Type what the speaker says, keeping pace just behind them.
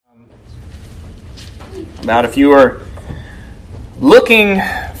about if you are looking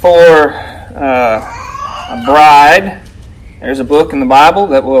for a bride, there's a book in the Bible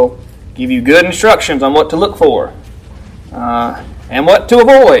that will give you good instructions on what to look for and what to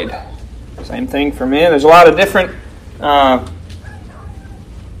avoid. Same thing for men. There's a lot of different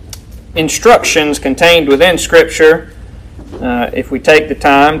instructions contained within Scripture if we take the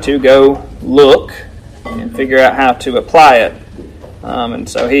time to go look and figure out how to apply it. And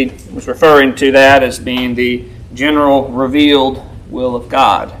so he was referring to that as being the general revealed will of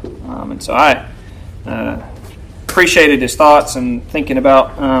God. And so I appreciated his thoughts and thinking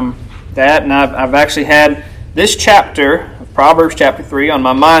about that. And I've actually had this chapter of Proverbs chapter 3 on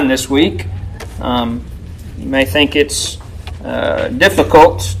my mind this week. You may think it's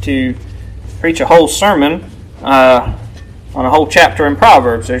difficult to preach a whole sermon on a whole chapter in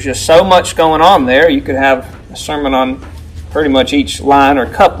Proverbs. There's just so much going on there. You could have a sermon on pretty much each line or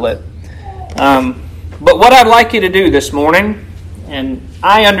couplet. But what I'd like you to do this morning, and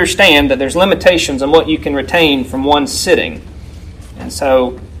I understand that there's limitations on what you can retain from one sitting. And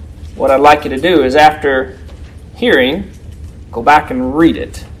so what I'd like you to do is after hearing, go back and read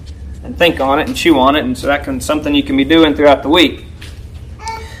it and think on it and chew on it, and so that can something you can be doing throughout the week.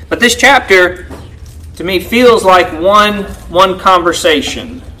 But this chapter, to me, feels like one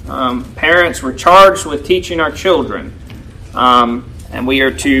conversation. Parents were charged with teaching our children, and we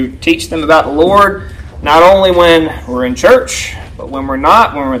are to teach them about the Lord not only when we're in church, but when we're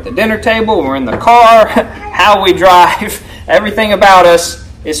not, when we're at the dinner table, when we're in the car, how we drive. Everything about us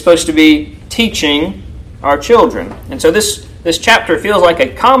is supposed to be teaching our children. And so this chapter feels like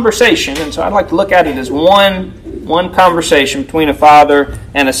a conversation, and so I'd like to look at it as one conversation between a father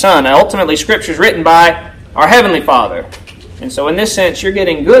and a son. Now, ultimately, Scripture is written by our Heavenly Father. And so in this sense, you're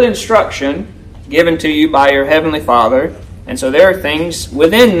getting good instruction given to you by your Heavenly Father. And so there are things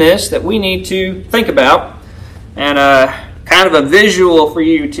within this that we need to think about, and kind of a visual for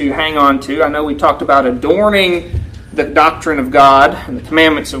you to hang on to. I know we talked about adorning the doctrine of God and the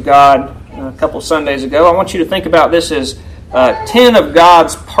commandments of God a couple Sundays ago. I want you to think about this as 10 of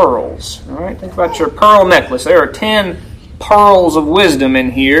God's pearls. All right, think about your pearl necklace. There are 10 pearls of wisdom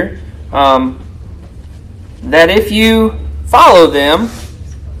in here that if you follow them,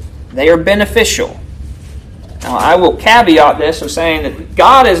 they are beneficial. Now, I will caveat this of saying that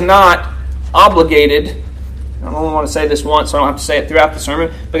God is not obligated. I only want to say this once, so I don't have to say it throughout the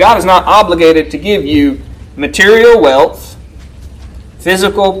sermon. But God is not obligated to give you material wealth,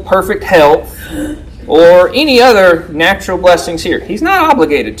 physical perfect health, or any other natural blessings here. He's not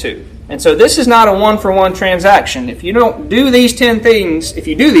obligated to. And so this is not a one-for-one transaction. If you don't do these 10 things, if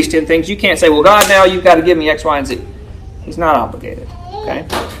you do these 10 things, you can't say, well, God, now you've got to give me X, Y, and Z. He's not obligated. Okay?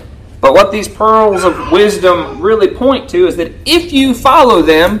 But what these pearls of wisdom really point to is that if you follow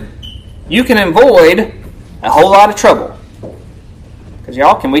them, you can avoid a whole lot of trouble. Because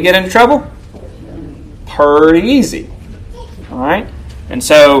y'all, can we get into trouble? Pretty easy. All right? And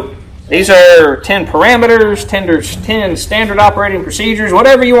so these are 10 parameters, 10 standard operating procedures,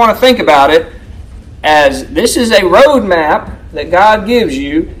 whatever you want to think about it, as this is a roadmap that God gives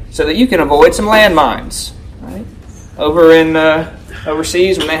you so that you can avoid some landmines. Right? Over in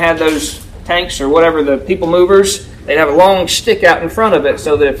overseas, when they had those tanks or whatever, the people movers, they'd have a long stick out in front of it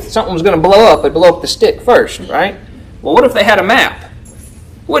so that if something was going to blow up, it'd blow up the stick first, right? Well, what if they had a map?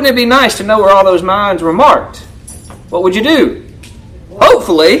 Wouldn't it be nice to know where all those mines were marked? What would you do?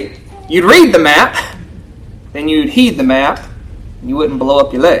 Hopefully, you'd read the map, then you'd heed the map, and you wouldn't blow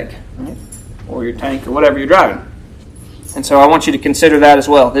up your leg, right? Or your tank or whatever you're driving. And so I want you to consider that as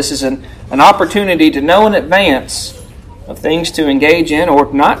well. This is an opportunity to know in advance of things to engage in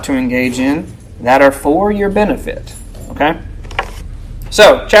or not to engage in that are for your benefit. Okay?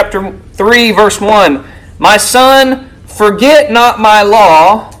 So, chapter 3, verse 1. My son, forget not my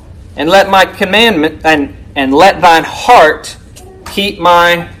law, and let my commandment and let thine heart keep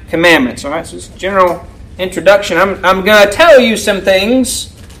my commandments. All right, so it's a general introduction. I'm going to tell you some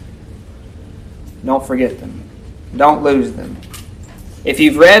things. Don't forget them. Don't lose them. If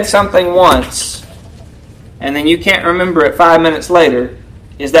you've read something once and then you can't remember it 5 minutes later,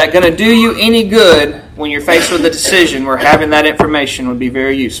 is that going to do you any good when you're faced with a decision where having that information would be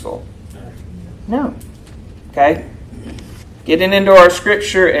very useful? No. Okay? Getting into our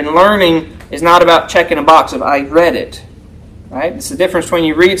Scripture and learning is not about checking a box of I read it. Right? It's the difference when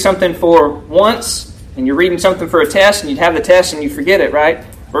you read something for once and you're reading something for a test and you have the test and you forget it, right?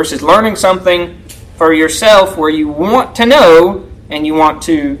 Versus learning something for yourself where you want to know and you want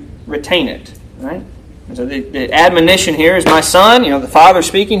to retain it. Right? And so the admonition here is, my son, the father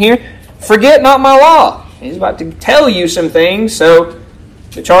speaking here, forget not my law. He's about to tell you some things, so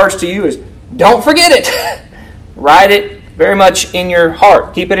the charge to you is don't forget it. Write it very much in your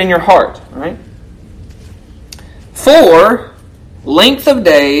heart. Keep it in your heart. All right? 4, length of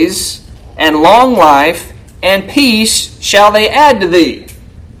days and long life and peace shall they add to thee.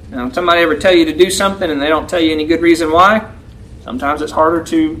 Now, if somebody ever tell you to do something and they don't tell you any good reason why, sometimes it's harder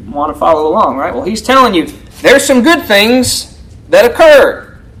to want to follow along, right? Well, he's telling you there's some good things that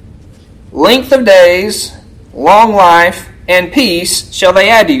occur. Length of days, long life, and peace shall they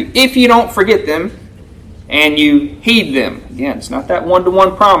add to you, if you don't forget them and you heed them. Again, it's not that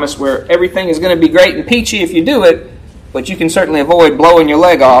one-to-one promise where everything is going to be great and peachy if you do it, but you can certainly avoid blowing your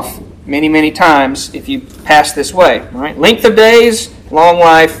leg off many, many times if you pass this way. All right? Length of days, long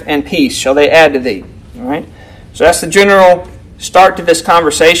life, and peace shall they add to thee. All right? So that's the general start to this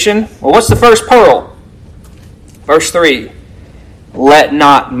conversation. Well, what's the first pearl? Verse 3. Let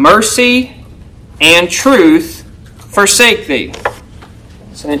not mercy and truth forsake thee.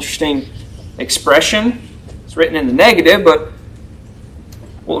 It's an interesting expression. It's written in the negative, but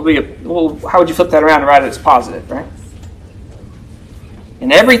how would you flip that around and write it as positive, right?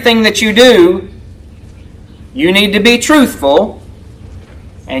 In everything that you do, you need to be truthful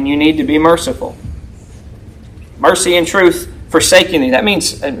and you need to be merciful. Mercy and truth forsaking thee. That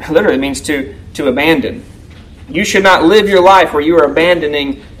means, it literally means to abandon. You should not live your life where you are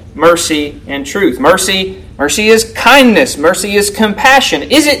abandoning mercy and truth. Mercy is kindness. Mercy is compassion.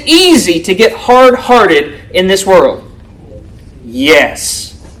 Is it easy to get hard-hearted in this world? Yes.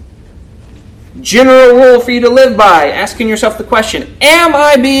 General rule for you to live by, asking yourself the question, am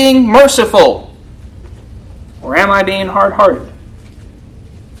I being merciful? Or am I being hard-hearted?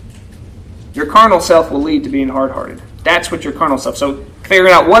 Your carnal self will lead to being hard-hearted. That's what your carnal self. So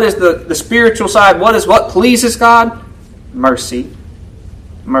figuring out what is the spiritual side, what pleases God? Mercy.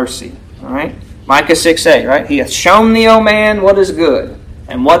 Mercy. All right? Micah 6:8, right? He hath shown thee, O man, what is good,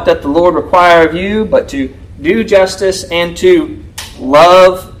 and what doth the Lord require of you, but to do justice and to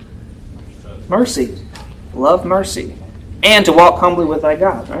love mercy. Love mercy. And to walk humbly with thy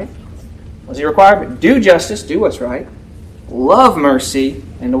God, right? What's he required? Do justice, do what's right. Love mercy,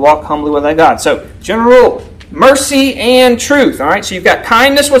 and to walk humbly with thy God. So, general rule, mercy and truth, all right? So you've got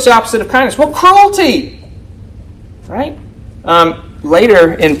kindness. What's the opposite of kindness? Well, cruelty, right?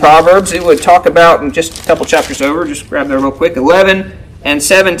 Later in Proverbs, it would talk about, in just a couple chapters over, just grab there real quick, 11 and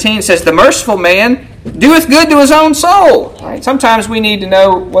 17 says, the merciful man doeth good to his own soul. Right? Sometimes we need to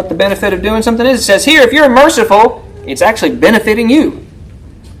know what the benefit of doing something is. It says here, if you're merciful, it's actually benefiting you.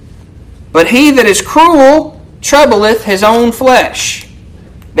 But he that is cruel troubleth his own flesh.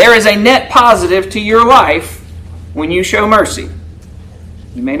 There is a net positive to your life when you show mercy.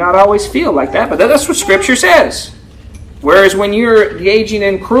 You may not always feel like that, but that's what Scripture says. Whereas when you're engaging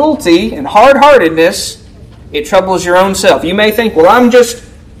in cruelty and hard-heartedness, it troubles your own self. You may think, well, I'm just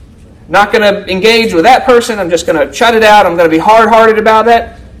not going to engage with that person. I'm just going to shut it out. I'm going to be hard-hearted about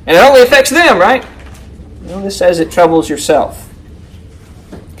that. And it only affects them, right? Well, this says it troubles yourself.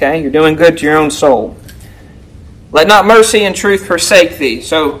 Okay? You're doing good to your own soul. Let not mercy and truth forsake thee.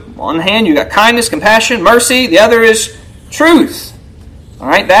 So, on one hand, you've got kindness, compassion, mercy. The other is truth. All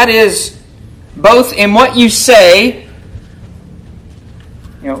right? That is both in what you say.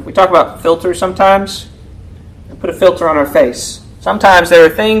 You know, we talk about filters sometimes. We put a filter on our face. Sometimes there are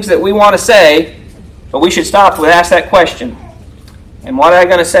things that we want to say, but we should stop to ask that question. And what am I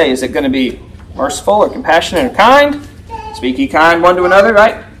going to say? Is it going to be merciful or compassionate or kind? Speak ye kind one to another,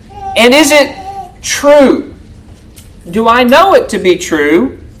 right? And is it true? Do I know it to be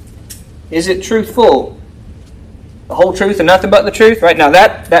true? Is it truthful? The whole truth and nothing but the truth? Right? Now,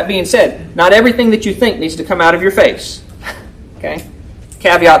 that being said, not everything that you think needs to come out of your face. Okay?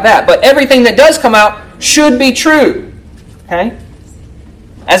 Caveat that. But everything that does come out should be true. Okay?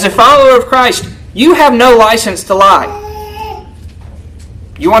 As a follower of Christ, you have no license to lie.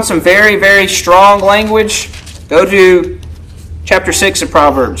 You want some very, very strong language? Go to chapter 6 of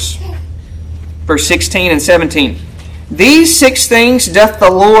Proverbs, verse 16 and 17. These 6 things doth the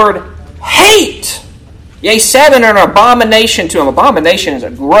Lord hate. Yea, 7 are an abomination to him. Abomination is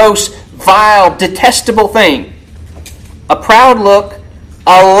a gross, vile, detestable thing. A proud look,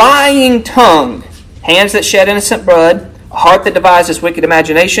 a lying tongue, hands that shed innocent blood, a heart that devises wicked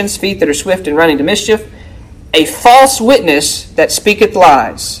imaginations, feet that are swift in running to mischief, a false witness that speaketh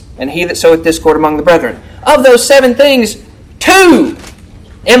lies, and he that soweth discord among the brethren. Of those 7 things, 2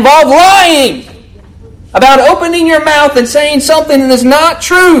 involve lying, about opening your mouth and saying something that is not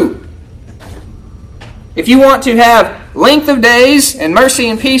true. If you want to have length of days and mercy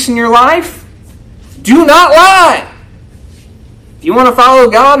and peace in your life, do not lie. If you want to follow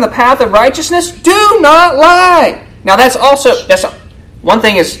God in the path of righteousness, do not lie. Now that's One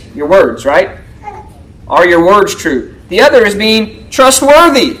thing is your words, right? Are your words true? The other is being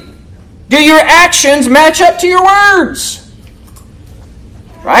trustworthy. Do your actions match up to your words?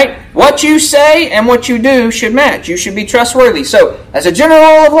 Right? What you say and what you do should match. You should be trustworthy. So, as a general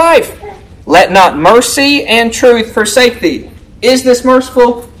rule of life, let not mercy and truth forsake thee. Is this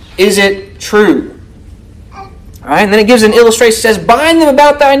merciful? Is it true? All right, and then it gives an illustration. It says, bind them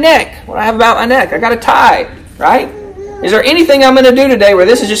about thy neck. What do I have about my neck? I got a tie, right? Is there anything I'm going to do today where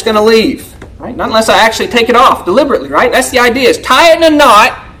this is just going to leave? Right? Not unless I actually take it off deliberately, right? That's the idea, is tie it in a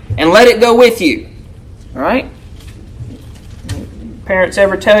knot and let it go with you. All right? Parents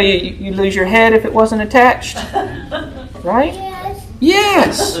ever tell you you'd lose your head if it wasn't attached? Right?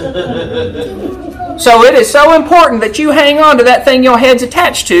 Yes. So it is so important that you hang on to that thing your head's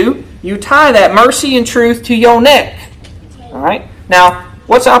attached to. You tie that mercy and truth to your neck. All right? Now,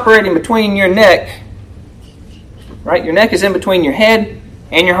 what's operating between your neck? Right? Your neck is in between your head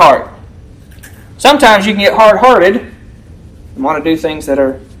and your heart. Sometimes you can get hard-hearted and want to do things that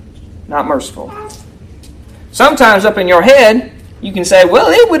are not merciful. Sometimes up in your head, you can say, well,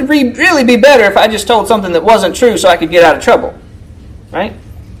 it would really be better if I just told something that wasn't true so I could get out of trouble. Right?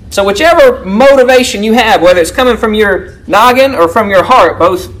 So whichever motivation you have, whether it's coming from your noggin or from your heart,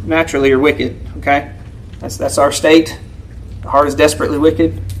 both naturally are wicked. Okay? That's our state. The heart is desperately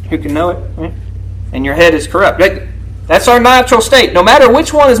wicked. Who can know it? Right? And your head is corrupt. That's our natural state. No matter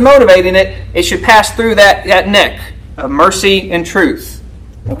which one is motivating it, it should pass through that neck of mercy and truth.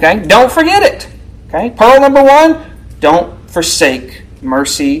 Okay? Don't forget it. Okay? Pearl number 1, don't forsake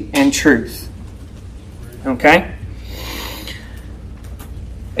mercy and truth. Okay?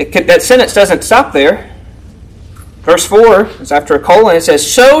 That sentence doesn't stop there. Verse 4 is after a colon. It says,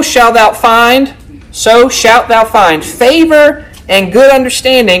 so shalt thou find favor and good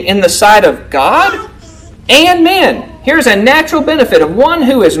understanding in the sight of God and men. Here's a natural benefit of one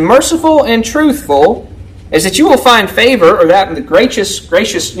who is merciful and truthful, is that you will find favor, or that the gracious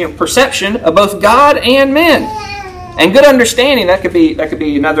perception of both God and men. And good understanding, that could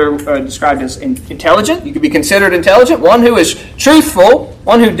be another described as intelligent. You could be considered intelligent. One who is truthful,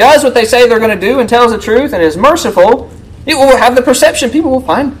 one who does what they say they're going to do and tells the truth and is merciful, it will have the perception. People will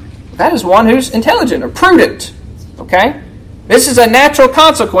find that is one who's intelligent or prudent. Okay? This is a natural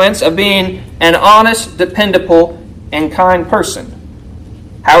consequence of being an honest, dependable, and kind person.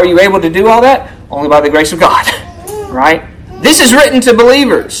 How are you able to do all that? Only by the grace of God. Right? This is written to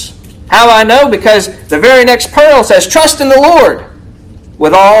believers. How I know? Because the very next pearl says, trust in the Lord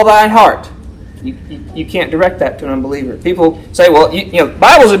with all thine heart. You can't direct that to an unbeliever. People say, well, the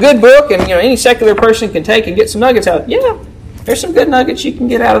Bible's a good book, and any secular person can take and get some nuggets out. Yeah, there's some good nuggets you can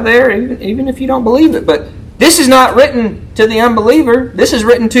get out of there, even if you don't believe it. But this is not written to the unbeliever. This is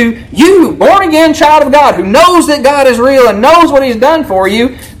written to you, born-again child of God, who knows that God is real and knows what He's done for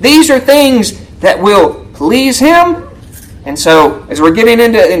you. These are things that will please Him. And so, as we're getting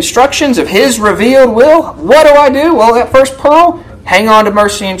into instructions of His revealed will, what do I do? Well, that first pearl, hang on to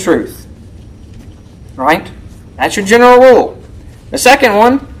mercy and truth. Right? That's your general rule. The second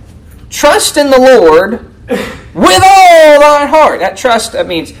one, trust in the Lord with all thine heart. That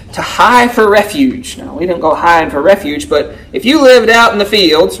means to hide for refuge. Now, we didn't go hide for refuge, but if you lived out in the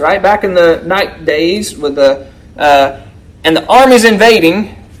fields, right, back in the night days with and the army's invading,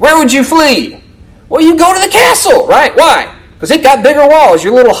 where would you flee? Well, you go to the castle, right? Why? Because it got bigger walls.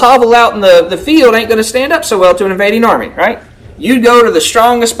 Your little hovel out in the field ain't going to stand up so well to an invading army, right? You go to the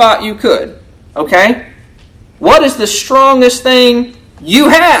strongest spot you could, okay? What is the strongest thing you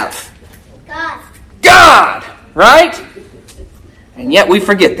have? God, right? And yet we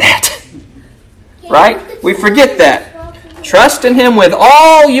forget that, right? We forget that. Trust in Him with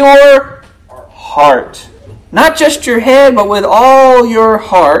all your heart. Not just your head, but with all your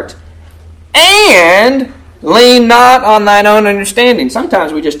heart. And lean not on thine own understanding.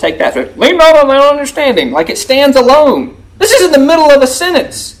 Sometimes we just take that for lean not on thine own understanding, like it stands alone. This is in the middle of a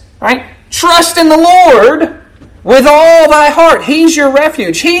sentence, right? Trust in the Lord with all thy heart. He's your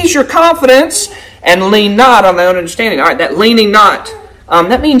refuge. He's your confidence. And lean not on thy own understanding. All right, that leaning not,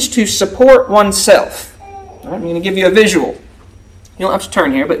 that means to support oneself. All right, I'm going to give you a visual. You don't have to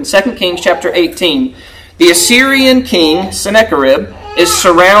turn here, but in 2 Kings chapter 18, the Assyrian king, Sennacherib, is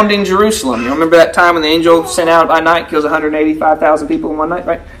surrounding Jerusalem. You remember that time when the angel sent out by night, kills 185,000 people in one night,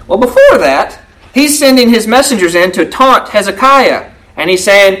 right? Well, before that, he's sending his messengers in to taunt Hezekiah. And he's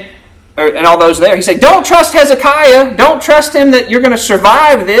saying, and all those there, he said, don't trust Hezekiah. Don't trust him that you're going to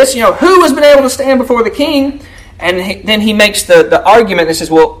survive this. Who has been able to stand before the king? And then he makes the argument that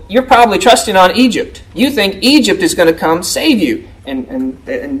says, well, you're probably trusting on Egypt. You think Egypt is going to come save you.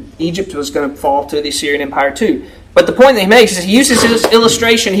 And Egypt was going to fall to the Assyrian Empire too. But the point that he makes is he uses this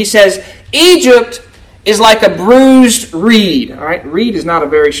illustration. He says, Egypt is like a bruised reed. All right, reed is not a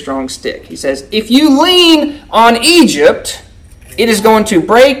very strong stick. He says, if you lean on Egypt, it is going to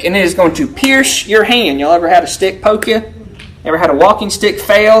break and it is going to pierce your hand. Y'all ever had a stick poke you? Ever had a walking stick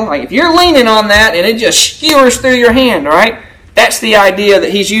fail? Like if you're leaning on that and it just skewers through your hand, all right? That's the idea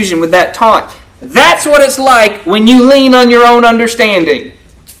that he's using with that taunt. That's what it's like when you lean on your own understanding.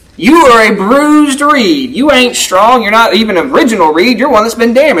 You are a bruised reed. You ain't strong. You're not even an original reed. You're one that's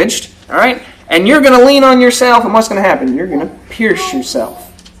been damaged, all right? And you're going to lean on yourself, and what's going to happen? You're going to pierce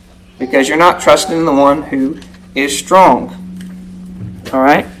yourself because you're not trusting in the one who is strong. All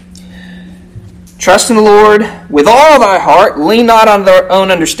right? Trust in the Lord with all thy heart. Lean not on thy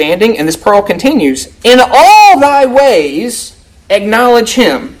own understanding. And this pearl continues. In all thy ways acknowledge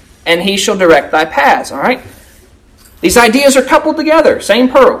him, and he shall direct thy paths. All right? These ideas are coupled together. Same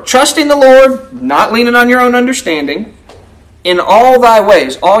pearl. Trusting the Lord, not leaning on your own understanding. In all thy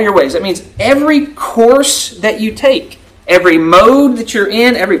ways, all your ways. That means every course that you take, every mode that you're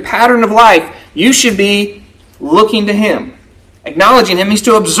in, every pattern of life, you should be looking to him. Acknowledging him means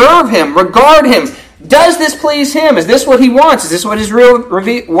to observe him, regard him. Does this please him? Is this what he wants? Is this what his word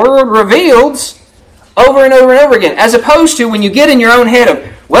reveals over and over and over again? As opposed to when you get in your own head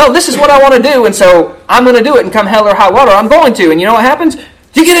of, well, this is what I want to do, and so I'm going to do it, and come hell or high water, I'm going to. And you know what happens?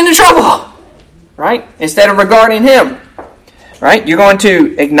 You get into trouble, right? Instead of regarding him. Right? You're going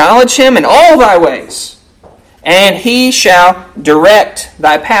to acknowledge him in all thy ways, and he shall direct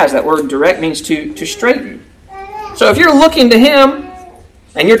thy paths. That word direct means to straighten. So if you're looking to him,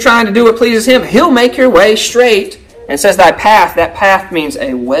 and you're trying to do what pleases him, he'll make your way straight. And it says thy path. That path means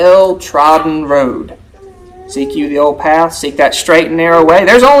a well-trodden road. Seek you the old path, seek that straight and narrow way.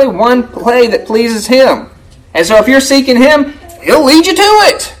 There's only one way that pleases him. And so if you're seeking him, he'll lead you to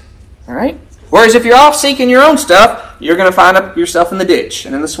it. All right? Whereas if you're off seeking your own stuff, you're going to find yourself in the ditch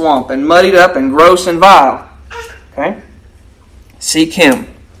and in the swamp and muddied up and gross and vile. Okay? Seek him.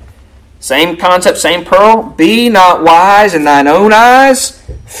 Same concept, same pearl. Be not wise in thine own eyes.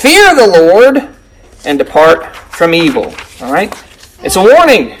 Fear the Lord and depart from evil. All right? It's a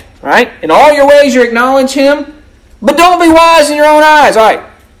warning. Right? In all your ways you acknowledge him, but don't be wise in your own eyes. All right.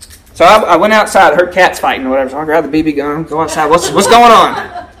 So I went outside, heard cats fighting or whatever. So I grabbed the BB gun, go outside. What's going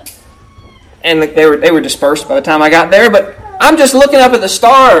on? And they were dispersed by the time I got there. But I'm just looking up at the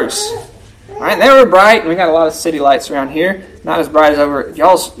stars. Right? They were bright. And we got a lot of city lights around here. Not as bright as over at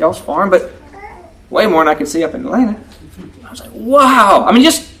y'all's farm, but way more than I could see up in Atlanta. I was like, wow. I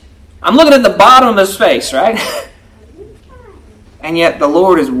mean, I'm looking at the bottom of his face, right? And yet the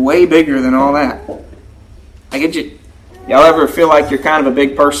Lord is way bigger than all that. I get you. Y'all ever feel like you're kind of a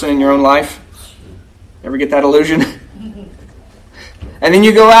big person in your own life? Ever get that illusion? And then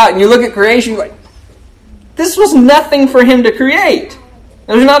you go out and you look at creation, you're like, this was nothing for him to create.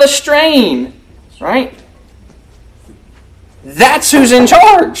 There's not a strain, right? That's who's in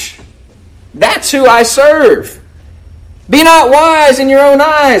charge. That's who I serve. Be not wise in your own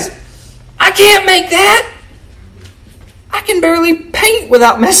eyes. I can't make that. I can barely paint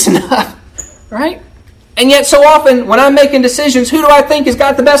without messing up, right? And yet so often when I'm making decisions, who do I think has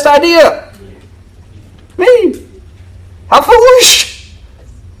got the best idea? Me. How foolish.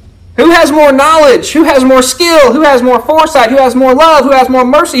 Who has more knowledge? Who has more skill? Who has more foresight? Who has more love? Who has more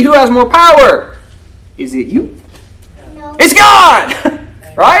mercy? Who has more power? Is it you? No. It's God!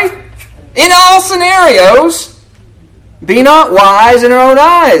 Right? In all scenarios, be not wise in our own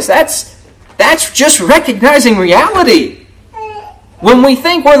eyes. That's just recognizing reality. When we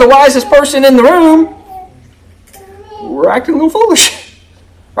think we're the wisest person in the room, we're acting a little foolish.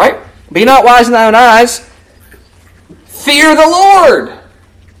 Right? Be not wise in thy own eyes. Fear the Lord.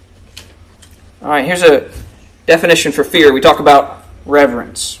 All right, here's a definition for fear. We talk about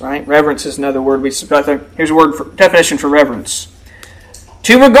reverence, right? Reverence is another word. Here's a definition for reverence.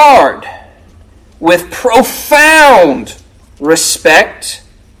 To regard with profound respect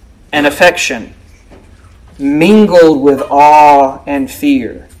and affection, mingled with awe and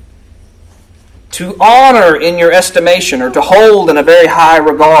fear. To honor in your estimation, or to hold in a very high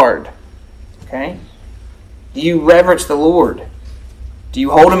regard. Okay? Do you reverence the Lord? Do you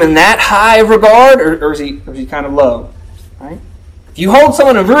hold him in that high of regard, or is he kind of low? Right? If you hold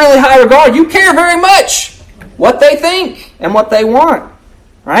someone in really high regard, you care very much what they think and what they want.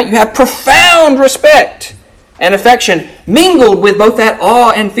 Right? You have profound respect and affection mingled with both that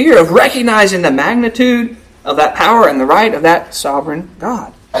awe and fear of recognizing the magnitude of that power and the right of that sovereign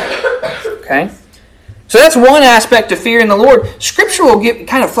God. Okay? So that's one aspect of fearing the Lord. Scripture will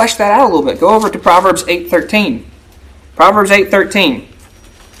kind of flesh that out a little bit. Go over to Proverbs 8:13. Proverbs 8:13.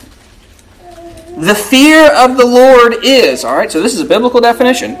 The fear of the Lord is, all right, so this is a biblical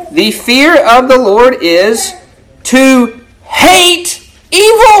definition. The fear of the Lord is to hate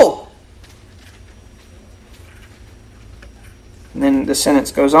evil. And then the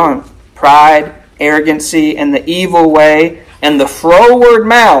sentence goes on. Pride, arrogancy, and the evil way, and the froward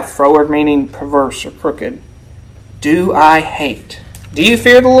mouth, froward meaning perverse or crooked, do I hate. Do you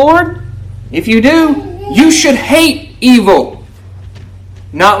fear the Lord? If you do, you should hate evil.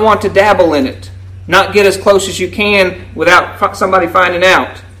 Not want to dabble in it. Not get as close as you can without somebody finding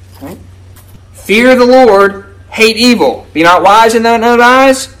out. Right? Fear the Lord, hate evil. Be not wise in thine own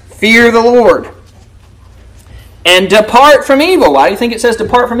eyes, fear the Lord. And depart from evil. Why do you think it says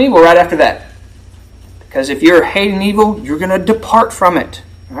depart from evil right after that? Because if you're hating evil, you're going to depart from it.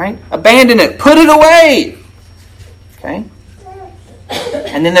 Right? Abandon it. Put it away. Okay?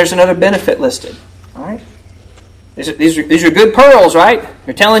 And then there's another benefit listed. All right? These are good pearls, right?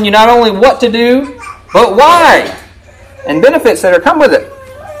 They're telling you not only what to do, but why. And benefits that are come with it.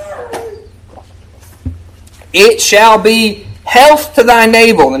 It shall be health to thy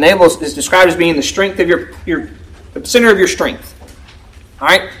navel. The navel is described as being the strength of the center of your strength. All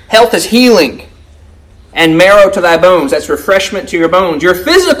right? Health is healing. And marrow to thy bones. That's refreshment to your bones. Your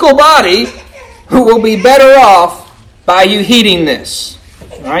physical body will be better off by you heeding this.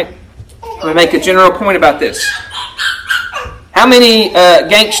 All right? I'm going to make a general point about this. How many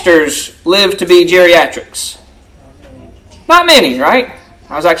gangsters live to be geriatrics? Not many, right?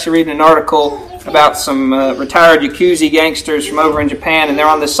 I was actually reading an article about some retired Yakuza gangsters from over in Japan, and they're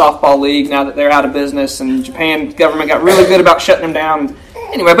on this softball league now that they're out of business, and Japan government got really good about shutting them down.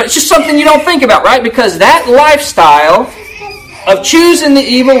 Anyway, but it's just something you don't think about, right? Because that lifestyle of choosing the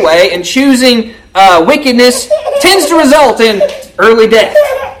evil way and choosing wickedness tends to result in early death,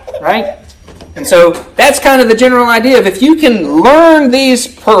 right? And so that's kind of the general idea of if you can learn these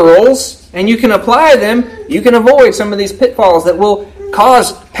pearls and you can apply them, you can avoid some of these pitfalls that will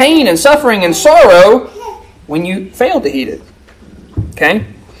cause pain and suffering and sorrow when you fail to heed it. Okay?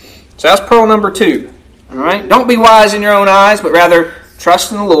 So that's pearl number 2. All right? Don't be wise in your own eyes, but rather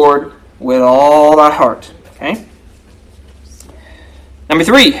trust in the Lord with all thy heart. Okay? Number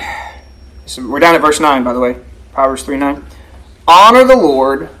 3. So we're down at verse 9, by the way. Proverbs 3:9. Honor the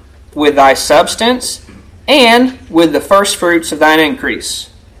Lord with thy substance and with the first fruits of thine increase.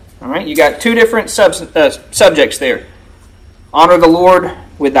 All right? You got 2 different subjects there. Honor the Lord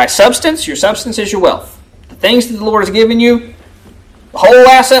with thy substance. Your substance is your wealth. The things that the Lord has given you, the whole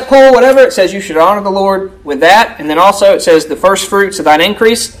asset pool, whatever, it says you should honor the Lord with that. And then also it says the first fruits of thine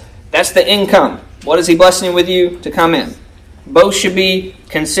increase. That's the income. What is He blessing with you to come in? Both should be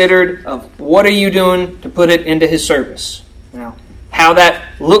considered of what are you doing to put it into His service. Now, how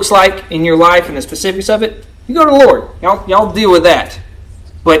that looks like in your life and the specifics of it, you go to the Lord. Y'all deal with that.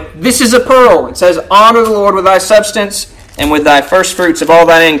 But this is a pearl. It says, honor the Lord with thy substance and with thy first fruits of all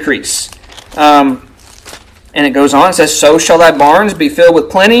thine increase. And it goes on, it says, so shall thy barns be filled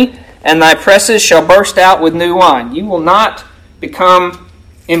with plenty, and thy presses shall burst out with new wine. You will not become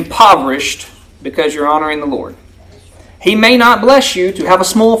impoverished because you're honoring the Lord. He may not bless you to have a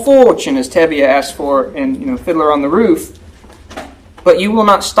small fortune, as Tevye asked for in Fiddler on the Roof, but you will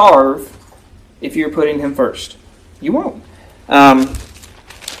not starve if you're putting Him first. You won't.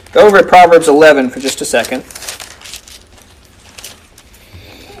 Go over to Proverbs 11 for just a second.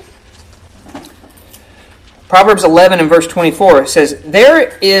 Proverbs 11 and verse 24 says,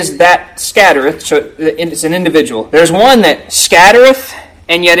 there is that scattereth, so it's an individual. There's one that scattereth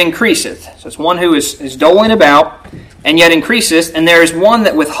and yet increaseth. So it's one who is doling about and yet increaseth. And there is one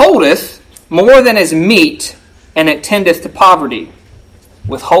that withholdeth more than is meet, and it tendeth to poverty.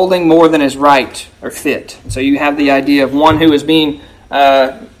 Withholding more than is right or fit. And so you have the idea of one who is being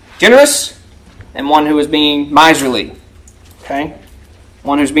generous and one who is being miserly. Okay?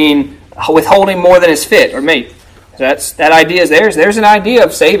 One who's being withholding more than is fit or meet. So that idea is theirs. There's an idea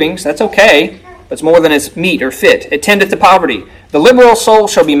of savings. That's okay. But it's more than is meet or fit. It tendeth to poverty. The liberal soul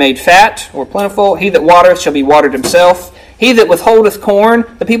shall be made fat or plentiful. He that watereth shall be watered himself. He that withholdeth corn,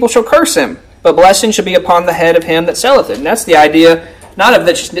 the people shall curse him. But blessing shall be upon the head of him that selleth it. And that's the idea, not of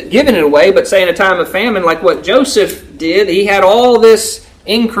just giving it away, but say in a time of famine, like what Joseph did. He had all this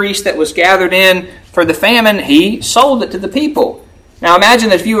increase that was gathered in for the famine. He sold it to the people. Now imagine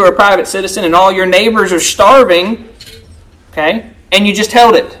that if you were a private citizen and all your neighbors are starving, okay, and you just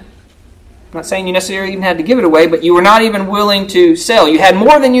held it. I'm not saying you necessarily even had to give it away, but you were not even willing to sell. You had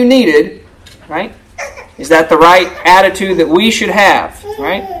more than you needed, right? Is that the right attitude that we should have,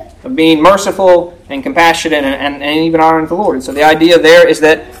 right? of being merciful and compassionate and even honoring the Lord. And so the idea there is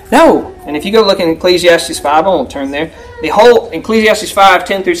that, no. And if you go look in Ecclesiastes 5, I won't turn there. The whole Ecclesiastes 5,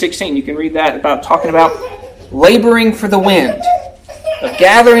 10 through 16, you can read that about talking about laboring for the wind, of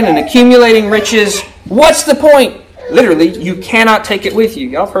gathering and accumulating riches. What's the point? Literally, you cannot take it with you.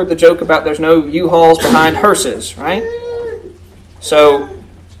 Y'all have heard the joke about there's no U-Hauls behind hearses, right? So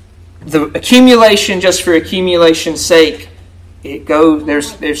the accumulation just for accumulation's sake, it goes.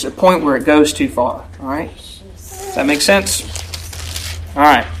 There's a point where it goes too far. All right, does that make sense? All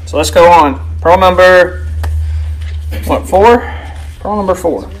right, so let's go on. Pearl number 4? Pearl number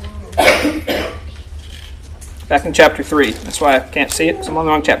 4. Back in chapter 3. That's why I can't see it because I'm on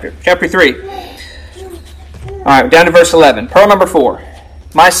the wrong chapter. Chapter 3. All right, down to verse 11. Pearl number 4.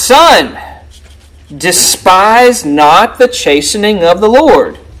 My son, despise not the chastening of the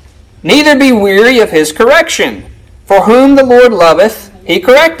Lord, neither be weary of his correction. For whom the Lord loveth, he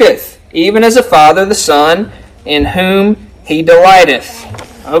correcteth, even as a father the son, in whom he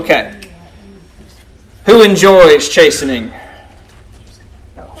delighteth. Okay. Who enjoys chastening?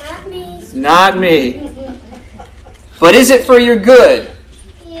 Not me. Not me. But is it for your good?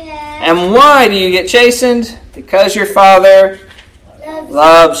 Yeah. And why do you get chastened? Because your Father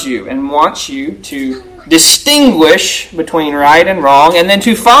loves you and wants you to distinguish between right and wrong and then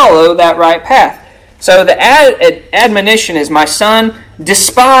to follow that right path. So the admonition is, my son,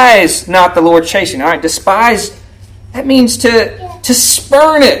 despise not the Lord's chastening. All right, despise, that means to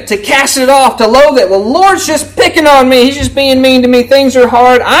spurn it, to cast it off, to loathe it. Well, the Lord's just picking on me. He's just being mean to me. Things are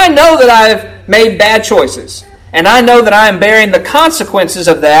hard. I know that I've made bad choices. And I know that I am bearing the consequences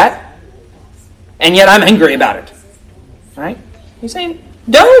of that. And yet I'm angry about it. Right? He's saying,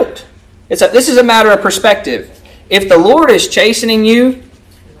 don't. This is a matter of perspective. If the Lord is chastening you,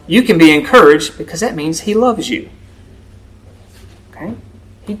 you can be encouraged because that means He loves you. Okay?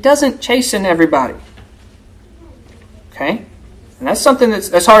 He doesn't chasten everybody. Okay? And that's something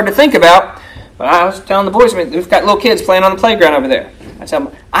that's hard to think about. But I was telling the boys, we've got little kids playing on the playground over there. I tell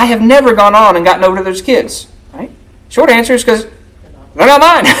them, I have never gone on and gotten over to those kids. Right? Short answer is because they're not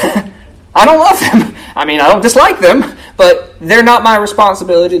mine. I don't love them. I mean, I don't dislike them, but they're not my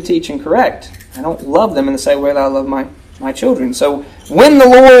responsibility to teach and correct. I don't love them in the same way that I love my children. So when the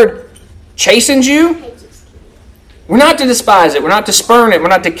Lord chastens you, we're not to despise it. We're not to spurn it. We're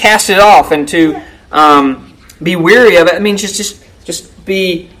not to cast it off and to be weary of it. I mean, just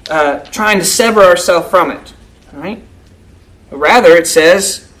be trying to sever ourselves from it. All right? But rather, it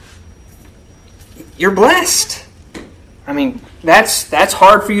says, you're blessed. I mean, that's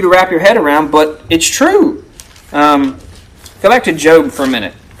hard for you to wrap your head around, but it's true. Go back to Job for a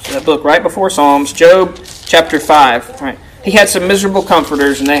minute. So that book right before Psalms, Job chapter 5. Right. He had some miserable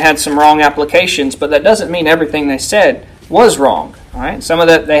comforters and they had some wrong applications, but that doesn't mean everything they said was wrong. All right. Some of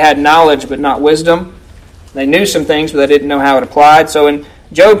that they had knowledge but not wisdom. They knew some things but they didn't know how it applied. So in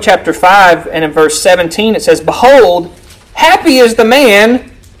Job chapter 5 and in verse 17 it says, Behold, happy is the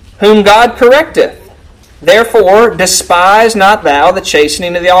man whom God correcteth. Therefore despise not thou the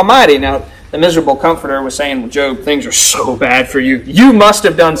chastening of the Almighty. Now the miserable comforter was saying, well, Job, things are so bad for you. You must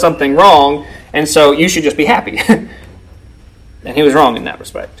have done something wrong, and so you should just be happy. And he was wrong in that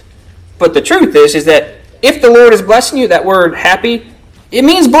respect. But the truth is that if the Lord is blessing you, that word happy, it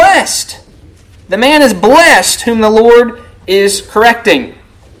means blessed. The man is blessed whom the Lord is correcting.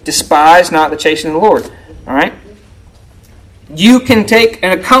 Despise not the chastening of the Lord. All right? You can take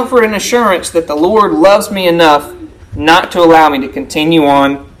a comfort and assurance that the Lord loves me enough not to allow me to continue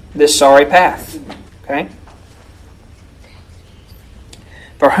on this sorry path. Okay?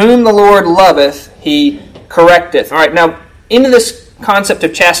 For whom the Lord loveth, He correcteth. All right, now, into this concept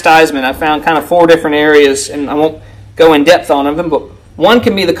of chastisement, I found kind of 4 different areas, and I won't go in depth on them, but one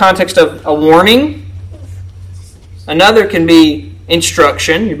can be the context of a warning. Another can be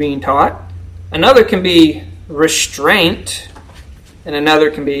instruction, you're being taught. Another can be restraint. And another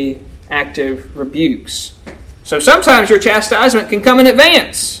can be active rebukes. So sometimes your chastisement can come in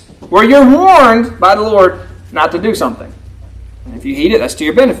advance, where you're warned by the Lord not to do something. And if you heed it, that's to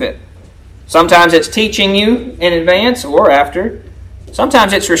your benefit. Sometimes it's teaching you in advance or after.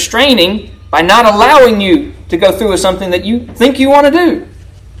 Sometimes it's restraining by not allowing you to go through with something that you think you want to do.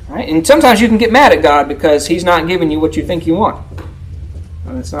 Right? And sometimes you can get mad at God because He's not giving you what you think you want.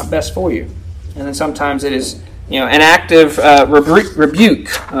 And it's not best for you. And then sometimes it is an active rebuke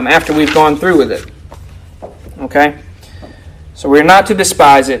after we've gone through with it. Okay? So we're not to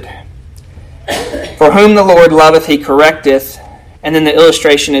despise it. For whom the Lord loveth, He correcteth. And then the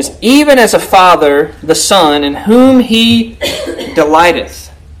illustration is, even as a father, the son, in whom He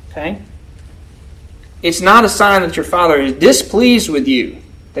delighteth. Okay? It's not a sign that your father is displeased with you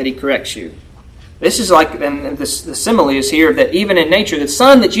that he corrects you. This is like, and the simile is here, that even in nature, the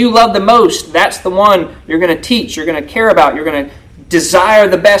son that you love the most, that's the one you're going to teach, you're going to care about, you're going to desire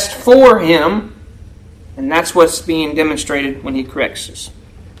the best for him. And that's what's being demonstrated when he corrects us.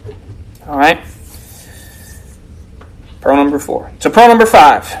 All right? Pearl number 4. So pearl number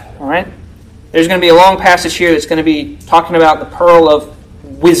 5. All right? There's going to be a long passage here that's going to be talking about the pearl of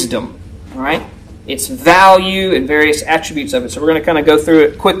wisdom. All right? Its value and various attributes of it. So we're going to kind of go through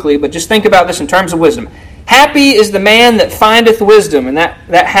it quickly, but just think about this in terms of wisdom. Happy is the man that findeth wisdom. And that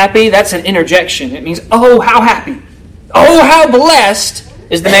happy, that's an interjection. It means, oh, how happy. Oh, how blessed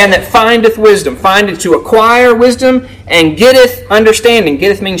is the man that findeth wisdom. Findeth to acquire wisdom and getteth understanding.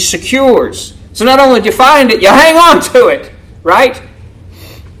 Getteth means secures. So not only do you find it, you hang on to it. Right?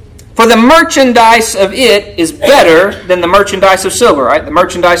 For the merchandise of it is better than the merchandise of silver. Right? The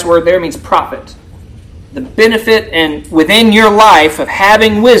merchandise word there means profit. The benefit and within your life of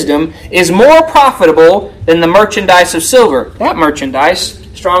having wisdom is more profitable than the merchandise of silver. That merchandise,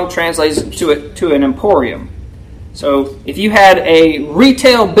 Strong translates to an emporium. So if you had a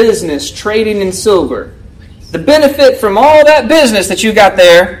retail business trading in silver, the benefit from all that business that you got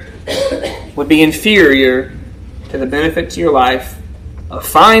there would be inferior to the benefit to your life of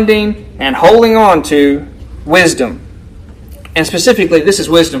finding and holding on to wisdom. And specifically, this is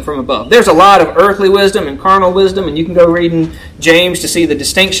wisdom from above. There's a lot of earthly wisdom and carnal wisdom, and you can go read in James to see the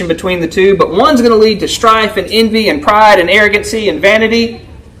distinction between the two, but one's going to lead to strife and envy and pride and arrogancy and vanity.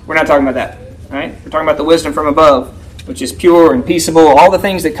 We're not talking about that, right? We're talking about the wisdom from above, which is pure and peaceable, all the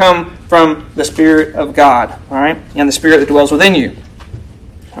things that come from the Spirit of God, all right, and the Spirit that dwells within you,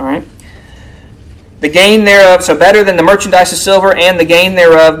 all right? The gain thereof, so better than the merchandise of silver, and the gain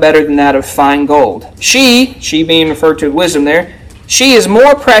thereof better than that of fine gold. She being referred to wisdom there, she is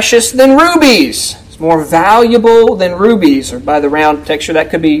more precious than rubies. It's more valuable than rubies, or by the round texture,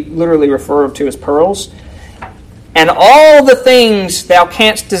 that could be literally referred to as pearls. And all the things thou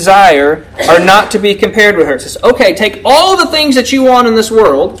canst desire are not to be compared with her. It says, okay, take all the things that you want in this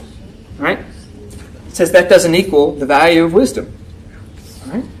world, right? It says that doesn't equal the value of wisdom.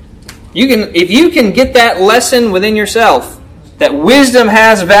 All right? If you can get that lesson within yourself, that wisdom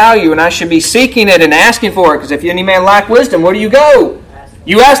has value and I should be seeking it and asking for it, because if any man lack wisdom, where do you go?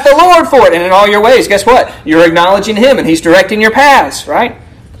 You ask the Lord for it, and in all your ways, guess what? You're acknowledging Him, and He's directing your paths, right?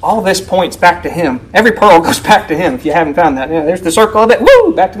 All this points back to Him. Every pearl goes back to Him, if you haven't found that. Yeah, there's the circle of it.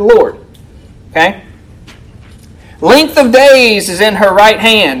 Woo! Back to the Lord. Okay? Length of days is in her right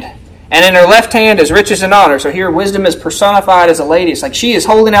hand, and in her left hand is riches and honor. So here wisdom is personified as a lady. It's like she is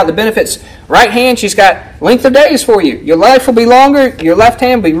holding out the benefits. Right hand, she's got length of days for you. Your life will be longer. Your left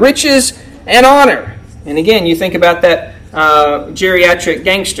hand will be riches and honor. And again, you think about that geriatric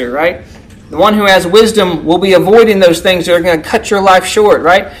gangster, right? The one who has wisdom will be avoiding those things that are going to cut your life short,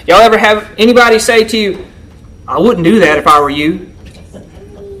 right? Y'all ever have anybody say to you, I wouldn't do that if I were you?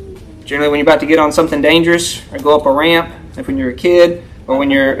 Generally when you're about to get on something dangerous or go up a ramp, if when you're a kid, or when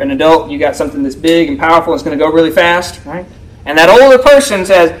you're an adult, you got something that's big and powerful, it's going to go really fast, right? And that older person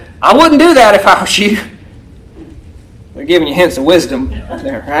says, I wouldn't do that if I was you. They're giving you hints of wisdom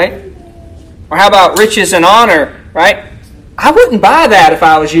there, right? Or how about riches and honor, right? I wouldn't buy that if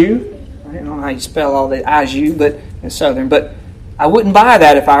I was you. I don't know how you spell all the I's you, but it's Southern. But I wouldn't buy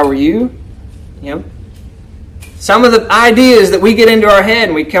that if I were you. You know, some of the ideas that we get into our head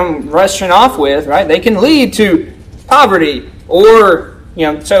and we come rushing off with, right? They can lead to poverty. Or,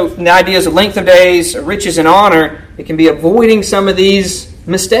 so the ideas of length of days, riches and honor, it can be avoiding some of these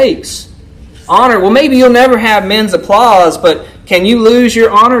mistakes. Honor, well, maybe you'll never have men's applause, but can you lose your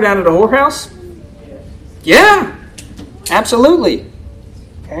honor down at a whorehouse? Yeah, absolutely.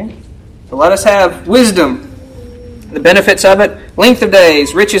 Okay, so let us have wisdom. The benefits of it, length of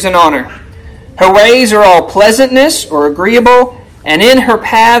days, riches and honor. Her ways are all pleasantness or agreeable, and in her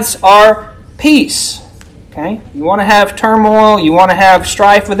paths are peace. Okay? You want to have turmoil, you want to have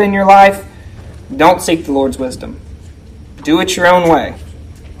strife within your life, don't seek the Lord's wisdom. Do it your own way.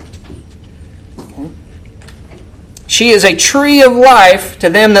 Okay? She is a tree of life to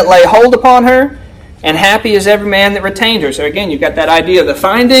them that lay hold upon her, and happy is every man that retained her. So again, you've got that idea of the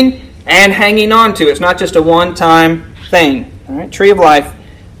finding and hanging on to. It's not just a one-time thing. All right? Tree of life,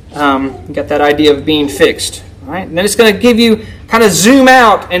 you've got that idea of being fixed. All right? And then it's going to give you, kind of zoom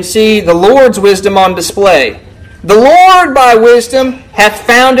out and see the Lord's wisdom on display. The Lord by wisdom hath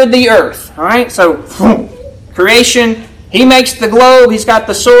founded the earth. All right, so creation, He makes the globe, He's got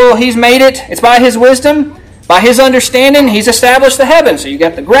the soil, He's made it. It's by His wisdom, by His understanding, He's established the heavens. So you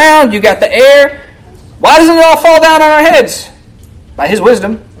got the ground, you got the air. Why doesn't it all fall down on our heads? By His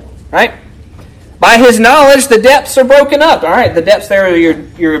wisdom, right? By his knowledge, the depths are broken up. All right, the depths there are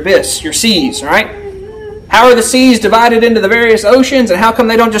your abyss, your seas. All right. How are the seas divided into the various oceans, and how come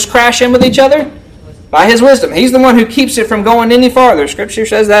they don't just crash in with each other? By his wisdom. He's the one who keeps it from going any farther. Scripture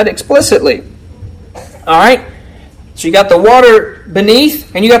says that explicitly. All right. So you got the water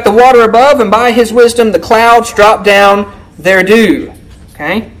beneath, and you got the water above, and by his wisdom, the clouds drop down their dew.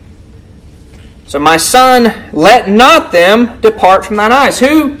 Okay. So my son, let not them depart from thine eyes.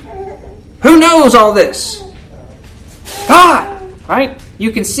 Who knows all this? God, right?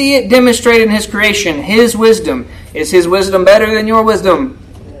 You can see it demonstrated in his creation, his wisdom. Is his wisdom better than your wisdom?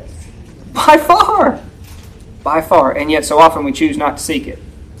 By far. By far. And yet so often we choose not to seek it.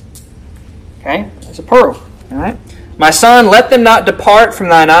 Okay? It's a pearl. All right? My son, let them not depart from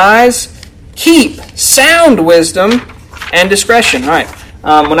thine eyes. Keep sound wisdom and discretion. All right.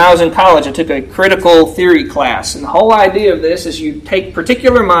 When I was in college, I took a critical theory class. And the whole idea of this is you take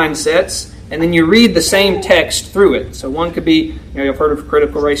particular mindsets and then you read the same text through it. So one could be, you've heard of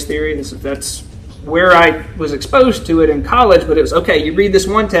critical race theory. That's where I was exposed to it in college. But it was, okay, you read this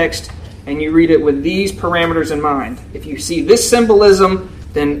one text and you read it with these parameters in mind. If you see this symbolism,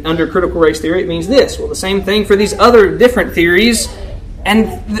 then under critical race theory, it means this. Well, the same thing for these other different theories. And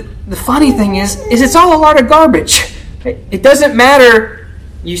the funny thing is it's all a lot of garbage. It doesn't matter.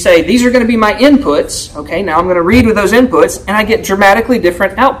 You say, these are going to be my inputs. Okay, now I'm going to read with those inputs, and I get dramatically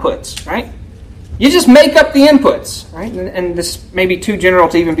different outputs, right? You just make up the inputs, right? And this may be too general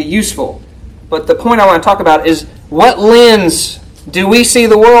to even be useful. But the point I want to talk about is, what lens do we see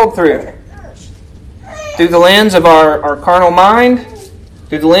the world through? Through the lens of our carnal mind?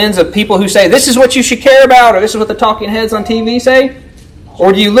 Through the lens of people who say, this is what you should care about, or this is what the talking heads on TV say?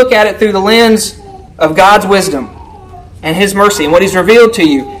 Or do you look at it through the lens of God's wisdom and his mercy and what he's revealed to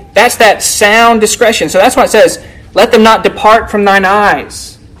you? That's that sound discretion. So that's why it says, let them not depart from thine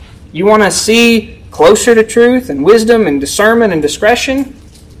eyes. You want to see closer to truth and wisdom and discernment and discretion?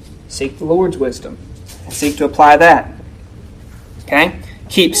 Seek the Lord's wisdom and seek to apply that. Okay?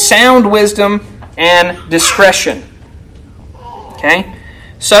 Keep sound wisdom and discretion. Okay?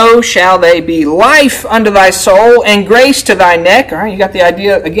 So shall they be life unto thy soul and grace to thy neck. All right, you got the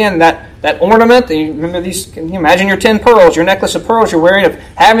idea, again, that ornament. Remember these? Can you imagine your 10 pearls, your necklace of pearls you're wearing? Of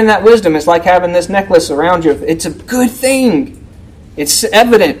having that wisdom is like having this necklace around you. It's a good thing. It's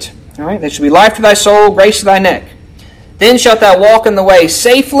evident. All right, that should be life to thy soul, grace to thy neck. Then shalt thou walk in the way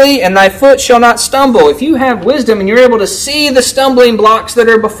safely, and thy foot shall not stumble. If you have wisdom and you're able to see the stumbling blocks that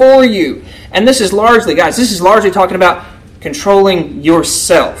are before you, and this is largely talking about controlling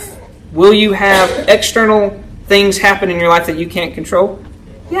yourself. Will you have external things happen in your life that you can't control?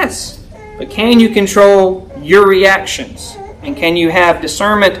 Yes. But can you control your reactions? And can you have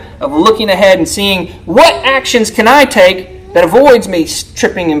discernment of looking ahead and seeing what actions can I take that avoids me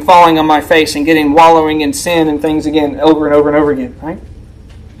tripping and falling on my face and wallowing in sin and things again over and over and over again, right?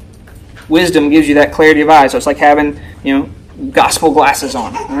 Wisdom gives you that clarity of eye. So it's like having, gospel glasses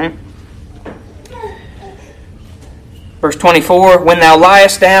on, all right? Verse 24, when thou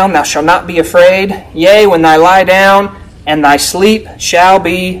liest down, thou shalt not be afraid. Yea, when thou lie down, and thy sleep shall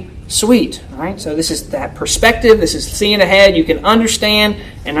be sweet. All right? So this is that perspective. This is seeing ahead. You can understand.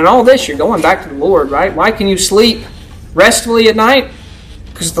 And in all this, you're going back to the Lord, right? Why can you sleep restfully at night?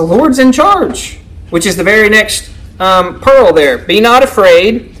 Because the Lord's in charge, which is the very next pearl there. Be not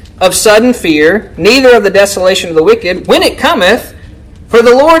afraid of sudden fear, neither of the desolation of the wicked, when it cometh, for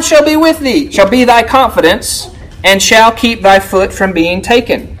the Lord shall be with thee, shall be thy confidence, and shall keep thy foot from being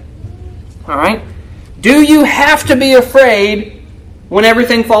taken. All right? Do you have to be afraid when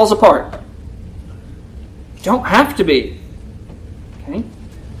everything falls apart? You don't have to be. Okay?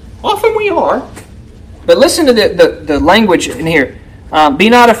 Often we are. But listen to the language in here. Be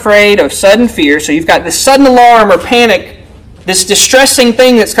not afraid of sudden fear. So you've got this sudden alarm or panic, this distressing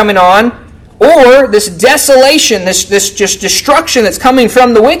thing that's coming on, or this desolation, this just destruction that's coming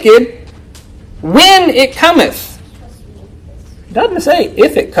from the wicked, when it cometh. It doesn't say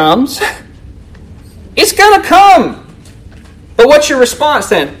if it comes. It's going to come. But what's your response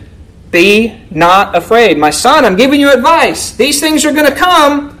then? Be not afraid. My son, I'm giving you advice. These things are going to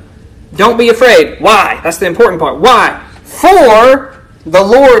come. Don't be afraid. Why? That's the important part. Why? For the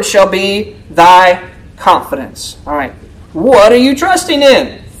Lord shall be thy confidence. All right. What are you trusting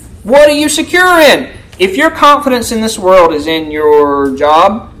in? What are you secure in? If your confidence in this world is in your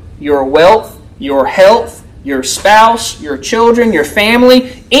job, your wealth, your health, your spouse, your children, your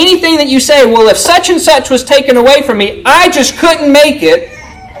family, anything that you say, well, if such and such was taken away from me, I just couldn't make it.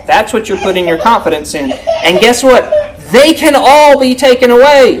 That's what you're putting your confidence in. And guess what? They can all be taken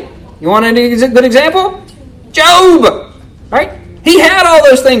away. You want a good example? Job, right? He had all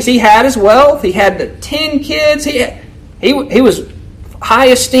those things. He had his wealth. He had the 10 kids. He was high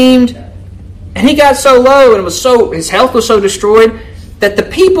esteemed. And he got so low and his health was so destroyed that the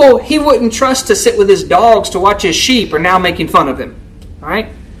people he wouldn't trust to sit with his dogs to watch his sheep are now making fun of him. All right?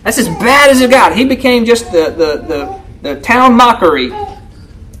 That's as bad as it got. He became just the town mockery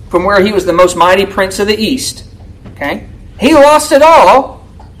from where he was the most mighty prince of the East. Okay? He lost it all.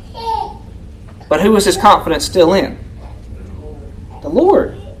 But who was his confidence still in? The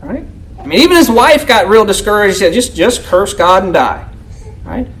Lord. Right? I mean, even his wife got real discouraged. He said, just curse God and die.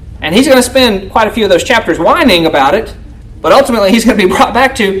 Right? And he's going to spend quite a few of those chapters whining about it. But ultimately, he's going to be brought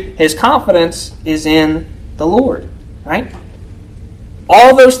back to his confidence is in the Lord. Right?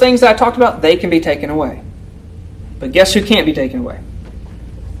 All those things that I talked about, they can be taken away. But guess who can't be taken away?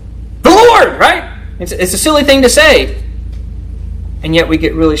 The Lord, right? It's a silly thing to say. And yet we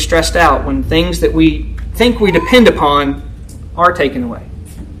get really stressed out when things that we think we depend upon are taken away.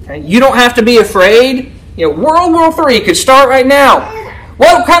 Okay? You don't have to be afraid. World War III could start right now.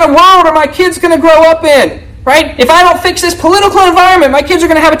 What kind of world are my kids going to grow up in? Right? If I don't fix this political environment, my kids are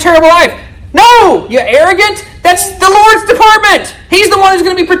going to have a terrible life. No, you arrogant. That's the Lord's department. He's the one who's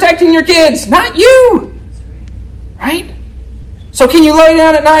going to be protecting your kids, not you. Right? So can you lay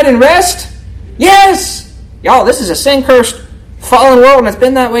down at night and rest? Yes. Y'all, this is a sin-cursed, fallen world, and it's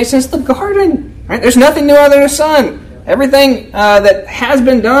been that way since the garden. Right? There's nothing new under the sun. Everything that has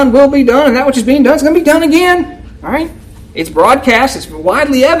been done will be done, and that which is being done is going to be done again. All right? It's broadcast. It's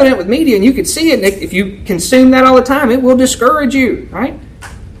widely evident with media, and you can see it. And if you consume that all the time, it will discourage you. Right?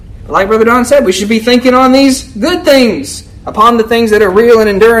 Like Brother Don said, we should be thinking on these good things, upon the things that are real and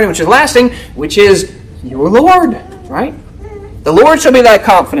enduring, which is lasting, which is your Lord. Right? The Lord shall be thy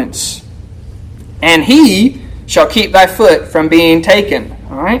confidence, and He shall keep thy foot from being taken.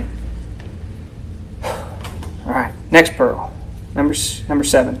 All right? All right. Next pearl. Number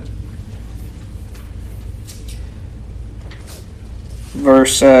 7.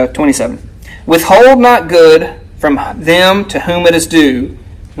 Verse 27. Withhold not good from them to whom it is due,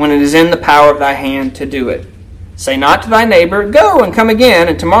 when it is in the power of thy hand to do it. Say not to thy neighbor, go and come again,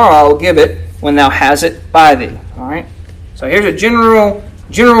 and tomorrow I will give it when thou hast it by thee. All right? So here's a general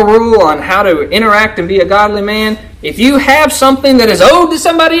rule on how to interact and be a godly man. If you have something that is owed to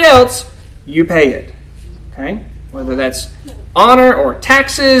somebody else, you pay it. Okay? Whether that's honor or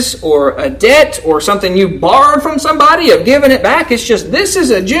taxes or a debt or something you borrowed from somebody of giving it back. It's just, this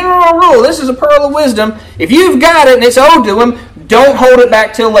is a general rule. This is a pearl of wisdom. If you've got it and it's owed to them, don't hold it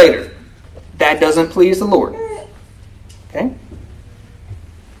back till later. That doesn't please the Lord. Okay?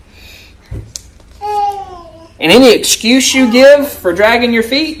 And any excuse you give for dragging your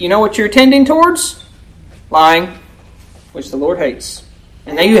feet, you know what you're tending towards? Lying, which the Lord hates.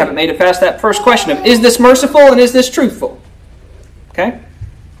 And now you haven't made it past that first question of, is this merciful and is this truthful? Okay?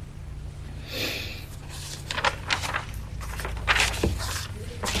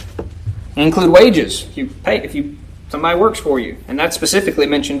 Include wages. If somebody works for you. And that's specifically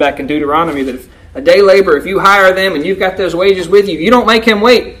mentioned back in Deuteronomy, that if a day laborer, if you hire them and you've got those wages with you, you don't make him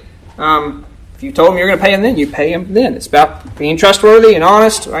wait. If you told him you're going to pay him then, you pay him then. It's about being trustworthy and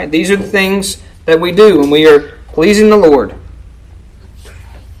honest. Right? These are the things that we do when we are pleasing the Lord.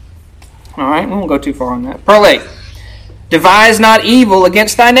 All right, we won't go too far on that. Pearl 8. Devise not evil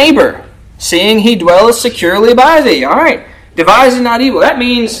against thy neighbor, seeing he dwelleth securely by thee. All right, devising not evil. That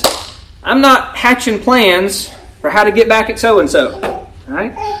means I'm not hatching plans for how to get back at so-and-so. All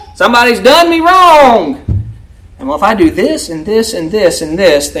right? Somebody's done me wrong. And well, if I do this and this and this and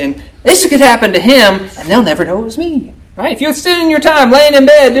this, then this could happen to him, and they'll never know it was me. Right? If you're spending your time laying in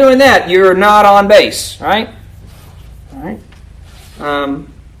bed doing that, you're not on base. Right? All right?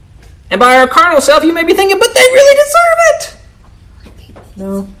 And by our carnal self, you may be thinking, but they really deserve it.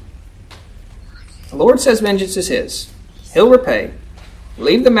 No. The Lord says vengeance is His. He'll repay.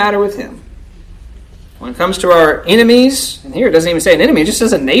 Leave the matter with Him. When it comes to our enemies, and here it doesn't even say an enemy, it just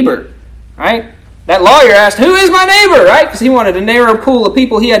says a neighbor. Right? That lawyer asked, who is my neighbor? Right? Because he wanted a narrow pool of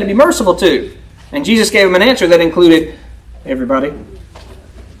people he had to be merciful to. And Jesus gave him an answer that included everybody.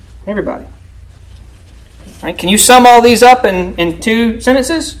 Everybody. Right? Can you sum all these up in 2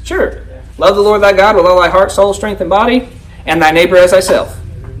 sentences? Sure. Love the Lord thy God with all thy heart, soul, strength, and body, and thy neighbor as thyself.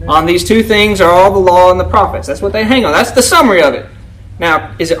 On these 2 things are all the law and the prophets. That's what they hang on. That's the summary of it.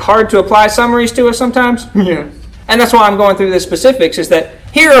 Now, is it hard to apply summaries to us sometimes? Yeah. And that's why I'm going through the specifics, is that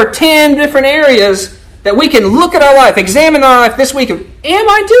here are 10 different areas that we can look at our life, examine our life this week of, am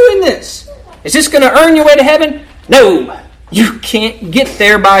I doing this? Is this going to earn your way to heaven? No. You can't get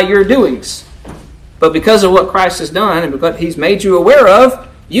there by your doings. But because of what Christ has done and what He's made you aware of,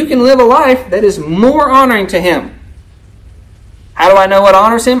 you can live a life that is more honoring to Him. How do I know what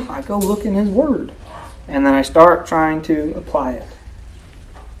honors Him? I go look in His Word. And then I start trying to apply it.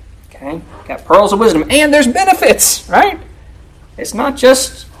 Okay? Got pearls of wisdom. And there's benefits, right? It's not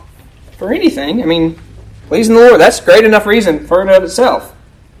just for anything. I mean, pleasing the Lord, that's great enough reason for it of itself.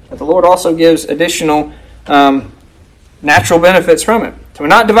 But the Lord also gives additional natural benefits from it. So we're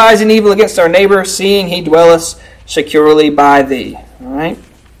not devising evil against our neighbor, seeing he dwelleth securely by thee. All right?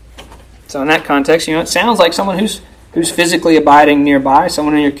 So in that context, it sounds like someone who's physically abiding nearby,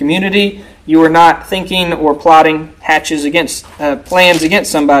 someone in your community. You are not thinking or plotting hatches against plans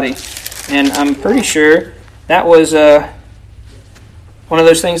against somebody. And I'm pretty sure that was one of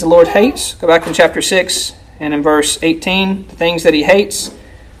those things the Lord hates. Go back in chapter 6 and in verse 18, the things that He hates.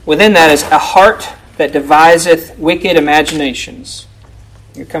 Within that is a heart that deviseth wicked imaginations.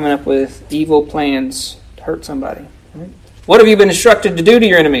 You're coming up with evil plans to hurt somebody. Right? What have you been instructed to do to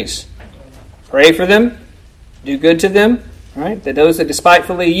your enemies? Pray for them. Do good to them. Right? That those that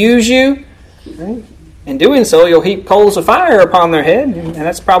despitefully use you. Right? In doing so, you'll heap coals of fire upon their head. And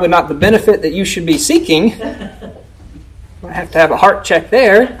that's probably not the benefit that you should be seeking. Might have to have a heart check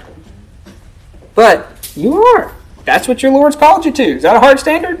there. But you are. That's what your Lord's called you to. Is that a hard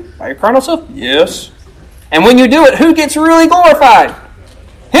standard? By your carnal self? Yes. And when you do it, who gets really glorified?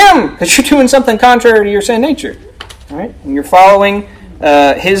 Him! Because you're doing something contrary to your sin nature. All right? And you're following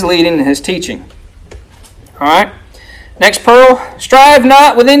His leading and His teaching. All right? Next pearl. Strive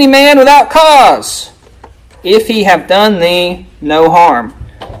not with any man without cause, if he have done thee no harm.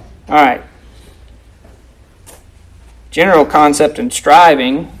 All right. General concept in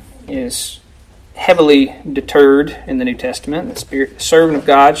striving is heavily deterred in the New Testament. The servant of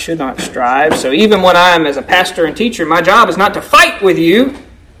God should not strive. So even when I'm as a pastor and teacher, my job is not to fight with you,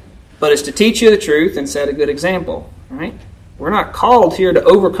 but is to teach you the truth and set a good example. Right? We're not called here to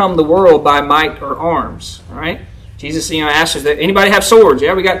overcome the world by might or arms. Right? Jesus, asks us, anybody have swords?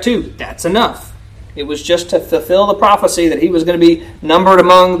 Yeah, we got 2. That's enough. It was just to fulfill the prophecy that He was going to be numbered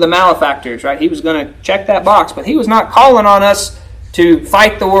among the malefactors. Right? He was going to check that box, but He was not calling on us to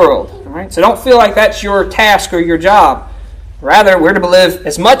fight the world. All right? So don't feel like that's your task or your job. Rather, we're to live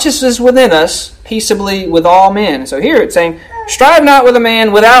as much as is within us, peaceably with all men. So here it's saying, strive not with a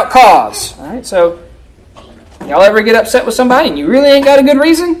man without cause. All right? So, y'all ever get upset with somebody and you really ain't got a good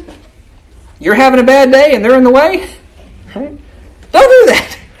reason? You're having a bad day and they're in the way? Right? Don't do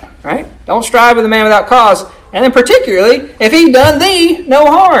that. Right? Don't strive with a man without cause. And then particularly, if he done thee no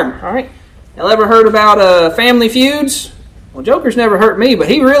harm. All right? Y'all ever heard about family feuds? Well, Joker's never hurt me, but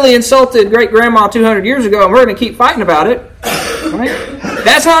he really insulted great-grandma 200 years ago, and we're going to keep fighting about it. Right?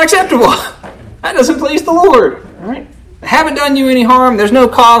 That's not acceptable. That doesn't please the Lord. Right? They haven't done you any harm. There's no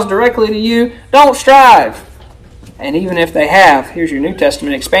cause directly to you. Don't strive. And even if they have, here's your New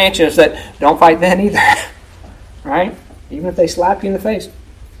Testament expansion, is that don't fight then either. Right? Even if they slap you in the face.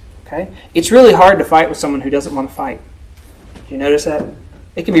 Okay? It's really hard to fight with someone who doesn't want to fight. Do you notice that?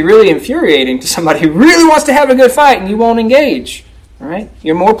 It can be really infuriating to somebody who really wants to have a good fight and you won't engage. All right?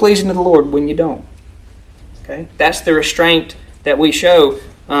 You're more pleasing to the Lord when you don't. Okay? That's the restraint that we show,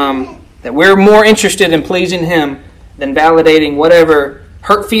 that we're more interested in pleasing Him than validating whatever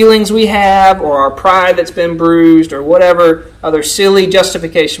hurt feelings we have or our pride that's been bruised or whatever other silly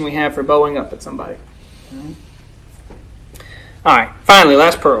justification we have for bowing up at somebody. All right. Finally,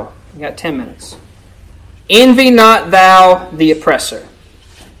 last pearl. We got 10 minutes. Envy not thou the oppressor,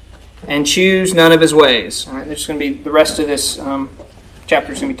 and choose none of his ways. All right, there's going to be the rest of this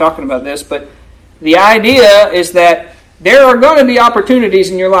chapter is going to be talking about this, but the idea is that there are going to be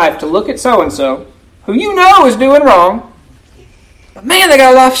opportunities in your life to look at so-and-so who you know is doing wrong, but man, they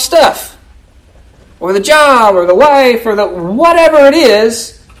got a lot of stuff, or the job, or the wife, or the whatever it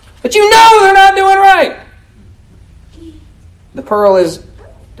is, but you know they're not doing right. The pearl is,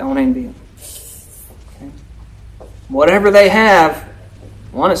 don't envy them. Okay? Whatever they have,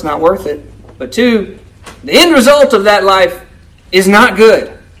 1, it's not worth it. But 2, the end result of that life is not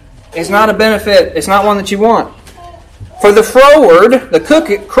good. It's not a benefit. It's not one that you want. For the froward, the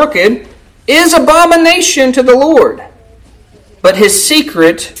crooked, is abomination to the Lord. But his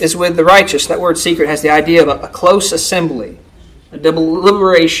secret is with the righteous. That word secret has the idea of a close assembly, a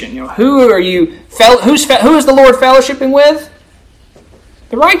deliberation. Who is the Lord fellowshipping with?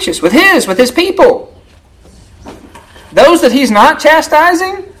 The righteous, with his people. Those that He's not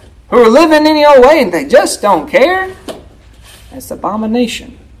chastising, who are living any old way and they just don't care, that's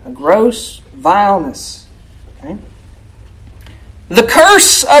abomination, a gross vileness. Okay? The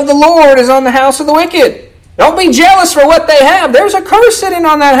curse of the Lord is on the house of the wicked. Don't be jealous for what they have. There's a curse sitting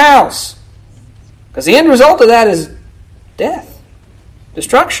on that house. Because the end result of that is death,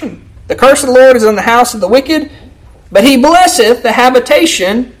 destruction. The curse of the Lord is on the house of the wicked, but he blesseth the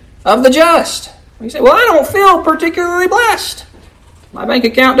habitation of the just. You say, well, I don't feel particularly blessed. My bank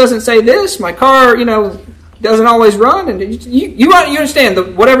account doesn't say this. My car, doesn't always run. And you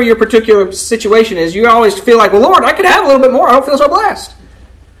understand whatever your particular situation is, you always feel like, well, Lord, I could have a little bit more. I don't feel so blessed.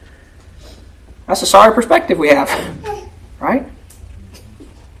 That's a sorry perspective we have, right?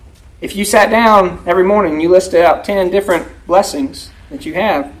 If you sat down every morning and you listed out 10 different blessings that you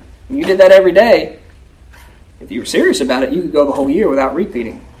have, and you did that every day, if you were serious about it, you could go the whole year without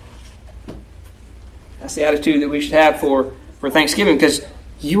repeating. That's the attitude that we should have for Thanksgiving, because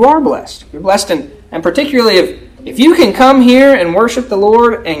you are blessed. You're blessed, and particularly if you can come here and worship the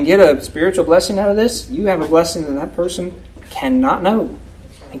Lord and get a spiritual blessing out of this, you have a blessing that person cannot know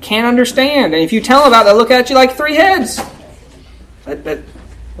and can't understand. And if you tell them about it, they'll look at you like three heads. What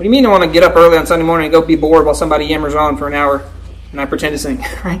do you mean I want to get up early on Sunday morning and go be bored while somebody yammers on for an hour and I pretend to sing?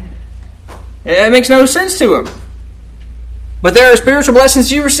 Right? It makes no sense to them. But there are spiritual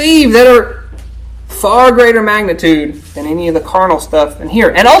blessings you receive that are far greater magnitude than any of the carnal stuff in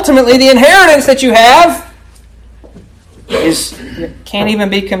here. And ultimately, the inheritance that you have can't even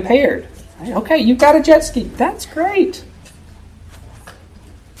be compared. Right? Okay, you've got a jet ski. That's great.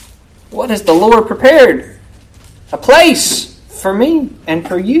 What has the Lord prepared? A place for me and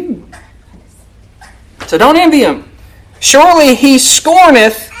for you. So don't envy him. Surely he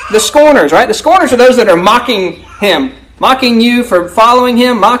scorneth the scorners, right? The scorners are those that are mocking him, mocking you for following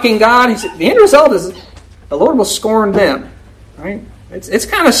him, mocking God. The end result is the Lord will scorn them, right? It's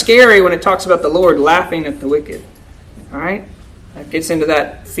kind of scary when it talks about the Lord laughing at the wicked, all right? That gets into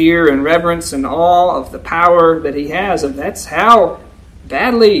that fear and reverence and awe of the power that he has. That's how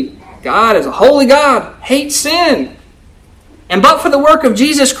badly God, as a holy God, hates sin. And but for the work of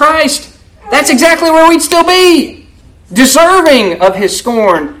Jesus Christ, that's exactly where we'd still be, deserving of his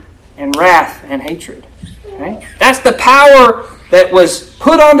scorn and wrath and hatred. Okay? That's the power that was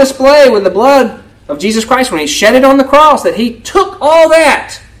put on display with the blood of Jesus Christ when he shed it on the cross, that he took all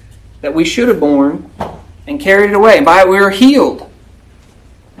that we should have borne and carried it away. And by it we were healed.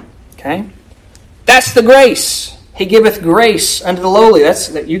 Okay? That's the grace. He giveth grace unto the lowly.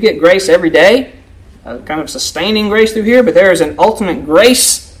 That you get grace every day, kind of sustaining grace through here, but there is an ultimate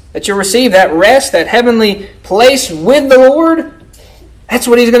grace that you'll receive, that rest, that heavenly place with the Lord. That's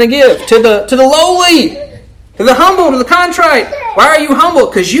what he's going to give to the lowly, to the humble, to the contrite. Why are you humble?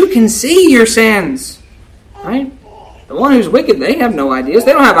 Because you can see your sins. Right? The one who's wicked, they have no ideas.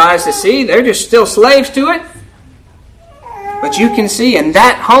 They don't have eyes to see. They're just still slaves to it. But you can see, and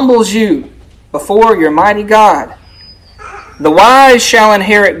that humbles you before your mighty God. The wise shall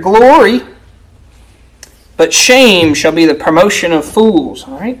inherit glory, but shame shall be the promotion of fools.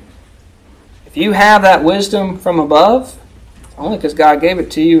 All right? If you have that wisdom from above, only because God gave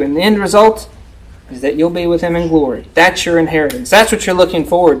it to you, and the end result is that you'll be with him in glory. That's your inheritance. That's what you're looking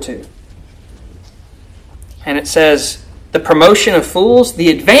forward to. And it says, the promotion of fools, the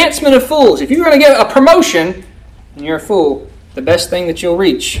advancement of fools. If you're going to get a promotion and you're a fool, the best thing that you'll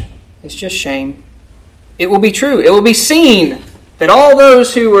reach is just shame. It will be true. It will be seen that all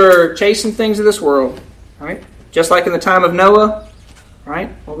those who were chasing things of this world, right, just like in the time of Noah, right,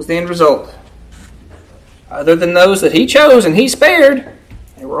 what was the end result? Other than those that he chose and he spared,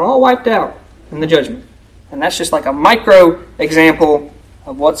 they were all wiped out in the judgment. And that's just like a micro example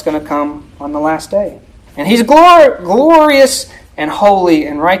of what's going to come on the last day. And he's glorious and holy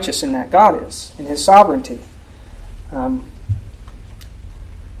and righteous in that, God is, in his sovereignty.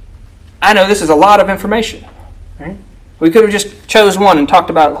 I know this is a lot of information. Right? We could have just chose one and talked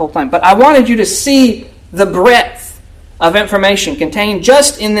about it the whole time. But I wanted you to see the breadth of information contained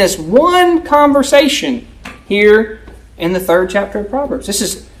just in this one conversation here in the 3rd chapter of Proverbs.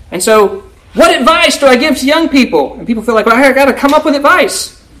 And so, what advice do I give to young people? And people feel like, well, I got to come up with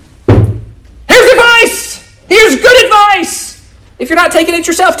advice. Here's advice! Here's good advice! If you're not taking it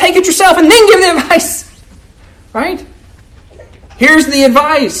yourself, take it yourself and then give the advice. Right? Here's the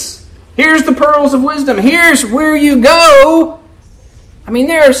advice. Here's the pearls of wisdom. Here's where you go. I mean,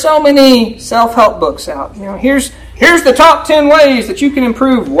 there are so many self-help books out. Here's the top 10 ways that you can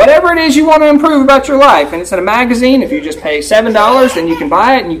improve whatever it is you want to improve about your life. And it's in a magazine. If you just pay $7, then you can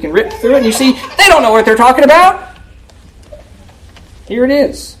buy it and you can rip through it. And you see, they don't know what they're talking about. Here it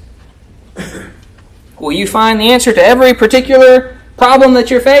is. Will you find the answer to every particular problem that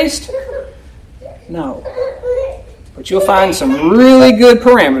you're faced? No. But you'll find some really good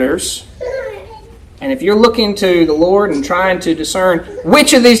parameters. And if you're looking to the Lord and trying to discern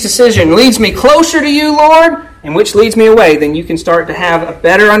which of these decisions leads me closer to you, Lord, and which leads me away, then you can start to have a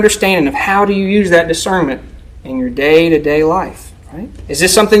better understanding of how do you use that discernment in your day-to-day life. Right? Is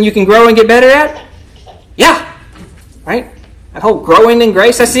this something you can grow and get better at? Yeah. Right? That whole growing in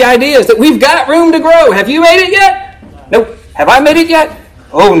grace, that's the idea, is that we've got room to grow. Have you made it yet? Nope. Have I made it yet?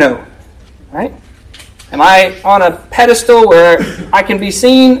 Oh, no. Right? Am I on a pedestal where I can be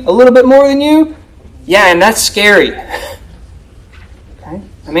seen a little bit more than you? Yeah, and that's scary. Okay?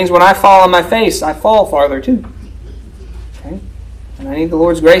 That means when I fall on my face, I fall farther too. Okay? And I need the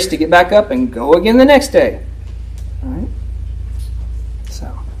Lord's grace to get back up and go again the next day. All right?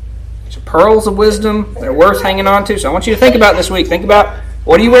 So, these are pearls of wisdom. They're worth hanging on to. So I want you to think about this week. Think about,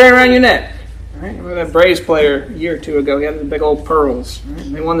 what are you wearing around your neck? All right? Remember that Braves player a year or two ago? He had the big old pearls.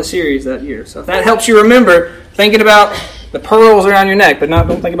 Right? They won the series that year. So if that helps you remember, thinking about the pearls around your neck, but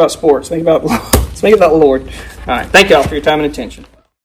don't think about sports. Think about the Lord. All right. Thank you all for your time and attention.